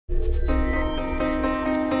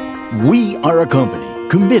We are a company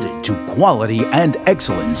committed to quality and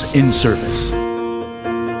excellence in service.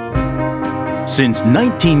 Since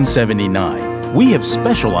 1979, we have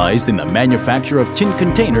specialized in the manufacture of tin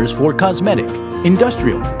containers for cosmetic,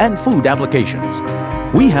 industrial, and food applications.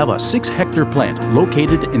 We have a 6-hectare plant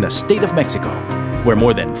located in the state of Mexico, where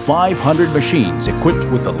more than 500 machines equipped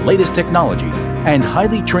with the latest technology and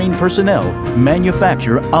highly trained personnel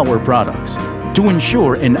manufacture our products. To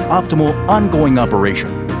ensure an optimal ongoing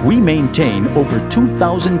operation, we maintain over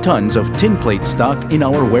 2,000 tons of tin plate stock in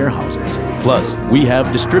our warehouses. Plus, we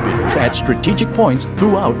have distributors at strategic points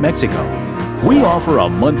throughout Mexico. We offer a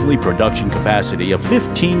monthly production capacity of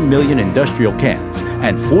 15 million industrial cans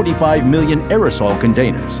and 45 million aerosol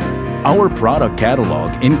containers. Our product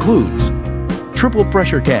catalog includes triple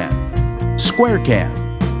pressure can, square can,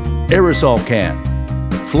 aerosol can,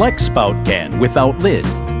 flex spout can without lid,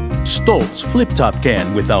 Stoltz flip-top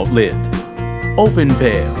can without lid, open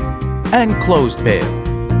pail, and closed pail.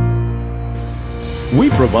 We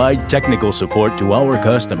provide technical support to our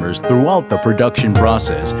customers throughout the production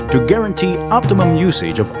process to guarantee optimum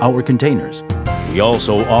usage of our containers. We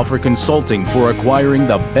also offer consulting for acquiring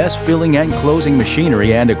the best filling and closing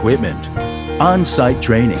machinery and equipment. On-site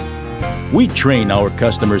training. We train our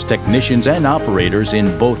customers' technicians and operators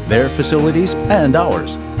in both their facilities and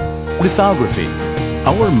ours. Lithography.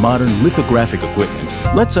 Our modern lithographic equipment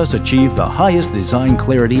lets us achieve the highest design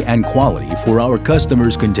clarity and quality for our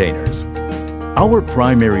customers' containers. Our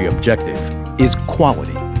primary objective is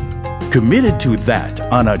quality. Committed to that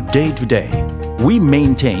on a day-to-day, we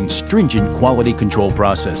maintain stringent quality control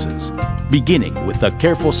processes, beginning with the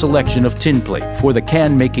careful selection of tin plate for the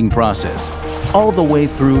can-making process, all the way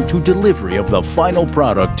through to delivery of the final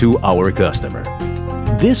product to our customer.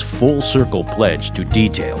 This full-circle pledge to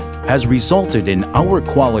detail has resulted in our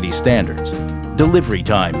quality standards, delivery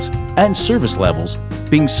times, and service levels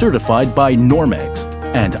being certified by Normex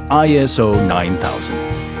and ISO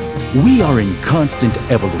 9000. We are in constant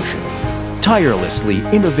evolution, tirelessly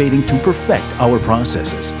innovating to perfect our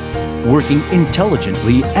processes, working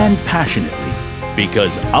intelligently and passionately,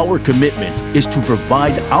 because our commitment is to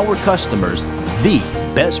provide our customers the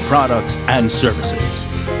best products and services.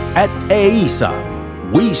 At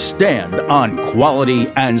EEEISA, we stand on quality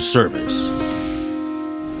and service.